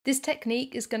This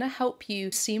technique is going to help you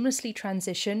seamlessly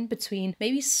transition between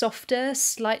maybe softer,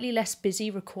 slightly less busy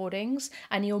recordings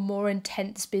and your more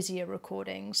intense, busier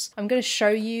recordings. I'm going to show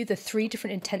you the 3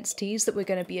 different intensities that we're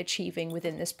going to be achieving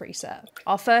within this preset.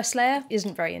 Our first layer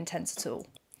isn't very intense at all,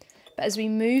 but as we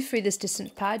move through this distance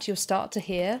pad, you'll start to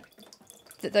hear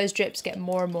that those drips get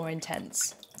more and more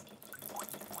intense.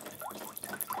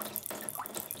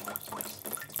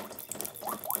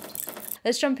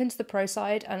 Let's jump into the Pro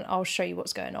side and I'll show you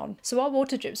what's going on. So our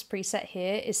water drips preset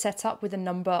here is set up with a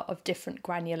number of different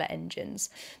granular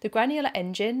engines. The granular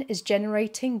engine is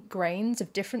generating grains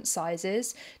of different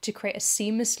sizes to create a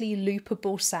seamlessly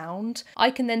loopable sound. I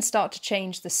can then start to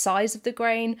change the size of the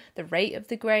grain, the rate of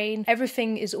the grain.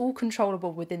 Everything is all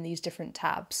controllable within these different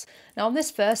tabs. Now on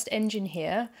this first engine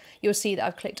here, you'll see that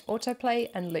I've clicked autoplay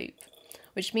and loop,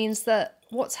 which means that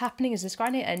what's happening is this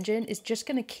granular engine is just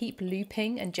going to keep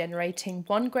looping and generating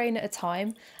one grain at a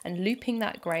time and looping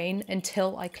that grain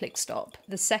until I click stop.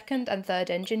 The second and third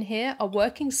engine here are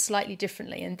working slightly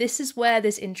differently, and this is where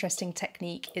this interesting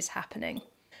technique is happening.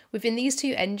 Within these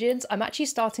 2 engines, I'm actually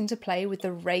starting to play with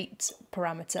the rate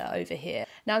parameter over here.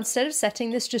 Now, instead of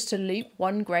setting this just to loop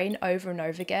one grain over and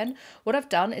over again, what I've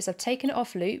done is I've taken it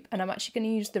off loop and I'm actually going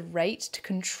to use the rate to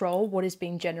control what is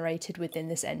being generated within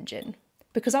this engine.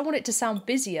 Because I want it to sound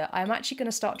busier, I'm actually going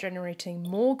to start generating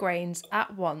more grains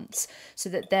at once so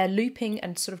that they're looping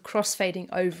and sort of cross-fading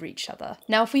over each other.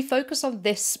 Now, if we focus on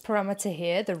this parameter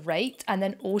here, the rate, and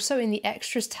then also in the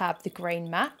extras tab, the grain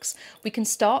max, we can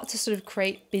start to sort of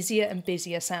create busier and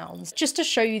busier sounds. Just to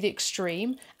show you the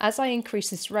extreme, as I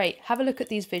increase this rate, have a look at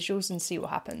these visuals and see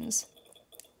what happens.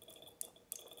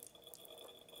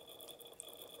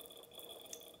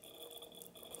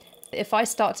 If I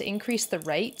start to increase the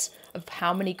rate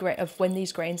of when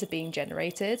these grains are being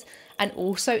generated, and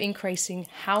also increasing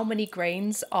how many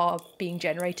grains are being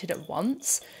generated at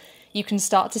once, you can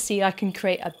start to see I can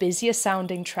create a busier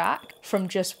sounding track from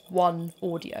just one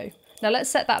audio. Now let's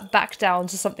set that back down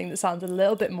to something that sounds a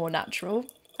little bit more natural.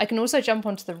 I can also jump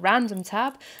onto the random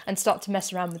tab and start to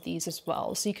mess around with these as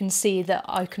well. So you can see that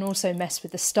I can also mess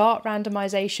with the start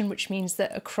randomization, which means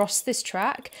that across this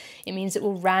track, it means it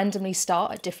will randomly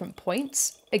start at different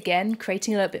points. Again,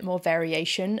 creating a little bit more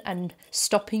variation and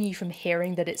stopping you from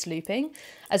hearing that it's looping,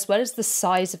 as well as the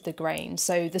size of the grain.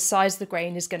 So the size of the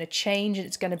grain is going to change and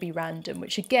it's going to be random,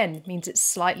 which again means it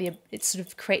sort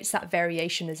of creates that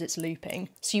variation as it's looping.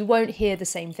 So you won't hear the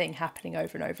same thing happening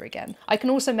over and over again. I can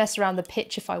also mess around the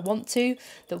pitch if I want to,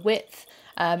 the width,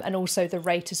 and also the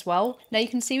rate as well. Now you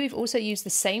can see we've also used the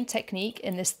same technique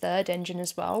in this third engine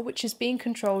as well, which is being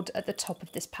controlled at the top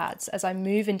of this pad. So as I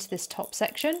move into this top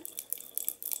section,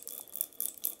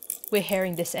 we're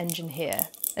hearing this engine here.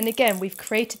 And again, we've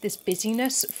created this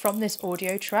busyness from this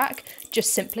audio track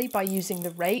just simply by using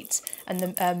the rate and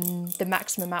the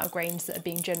maximum amount of grains that are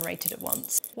being generated at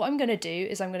once. What I'm going to do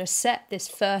is I'm going to set this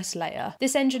first layer.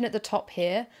 This engine at the top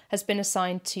here has been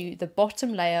assigned to the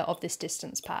bottom layer of this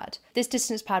distance pad. This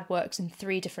distance pad works in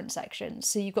 3 different sections.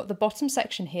 So you've got the bottom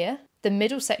section here, the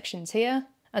middle section's here,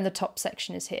 and the top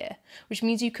section is here, which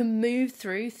means you can move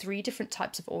through 3 different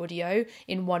types of audio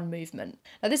in one movement.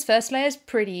 Now this first layer is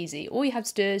pretty easy. All you have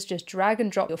to do is just drag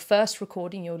and drop your first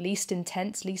recording, your least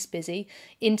intense, least busy,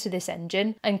 into this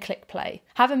engine and click play.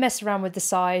 Have a mess around with the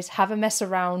size, have a mess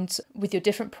around with your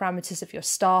different parameters of your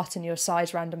start and your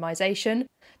size randomization.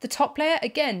 The top layer,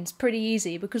 again, is pretty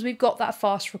easy because we've got that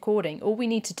fast recording. All we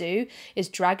need to do is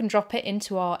drag and drop it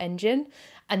into our engine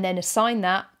and then assign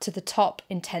that to the top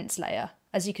intense layer.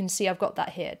 As you can see, I've got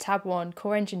that here, tab 1,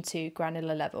 core engine 2,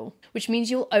 granular level, which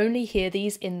means you'll only hear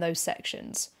these in those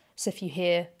sections. So if you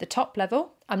hear the top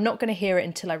level, I'm not going to hear it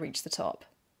until I reach the top.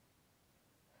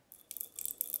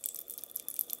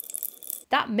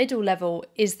 That middle level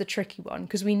is the tricky one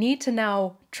because we need to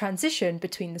now transition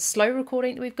between the slow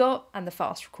recording that we've got and the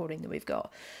fast recording that we've got.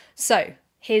 So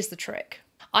here's the trick.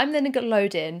 I'm then going to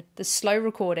load in the slow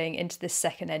recording into this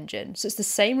second engine. So it's the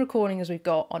same recording as we've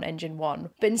got on engine 1.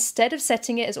 But instead of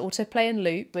setting it as autoplay and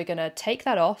loop, we're going to take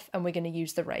that off and we're going to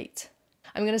use the rate.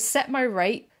 I'm going to set my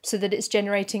rate so that it's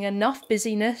generating enough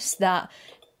busyness that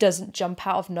doesn't jump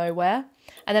out of nowhere.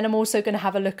 And then I'm also going to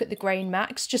have a look at the grain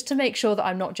max just to make sure that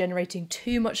I'm not generating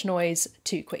too much noise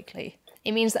too quickly.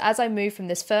 It means that as I move from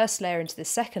this first layer into this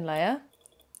second layer,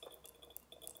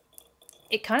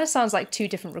 it kind of sounds like 2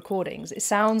 different recordings. It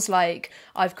sounds like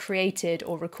I've created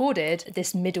or recorded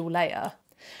this middle layer.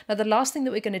 Now the last thing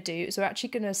that we're going to do is we're actually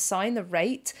going to assign the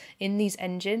rate in these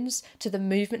engines to the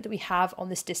movement that we have on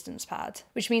this distance pad,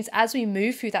 which means as we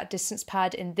move through that distance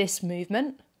pad in this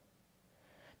movement,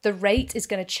 the rate is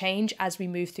going to change as we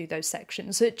move through those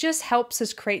sections. So it just helps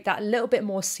us create that little bit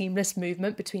more seamless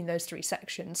movement between those 3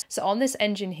 sections. So on this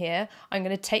engine here, I'm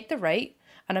going to take the rate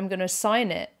and I'm going to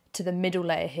assign it to the middle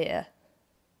layer here.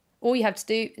 All you have to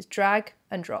do is drag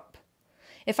and drop.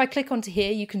 If I click onto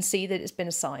here, you can see that it's been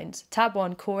assigned tab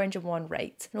 1, core engine 1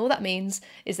 rate. And all that means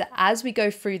is that as we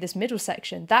go through this middle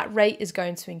section, that rate is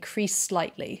going to increase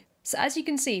slightly. So as you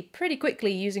can see, pretty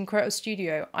quickly using Krotos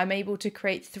Studio, I'm able to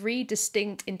create 3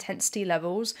 distinct intensity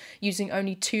levels using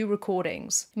only 2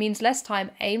 recordings. It means less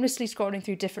time aimlessly scrolling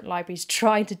through different libraries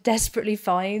trying to desperately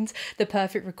find the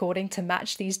perfect recording to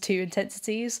match these 2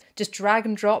 intensities. Just drag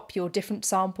and drop your different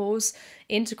samples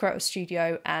into Krotos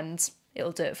Studio and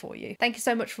it'll do it for you. Thank you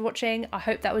so much for watching. I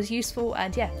hope that was useful,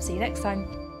 and yeah, see you next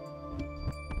time.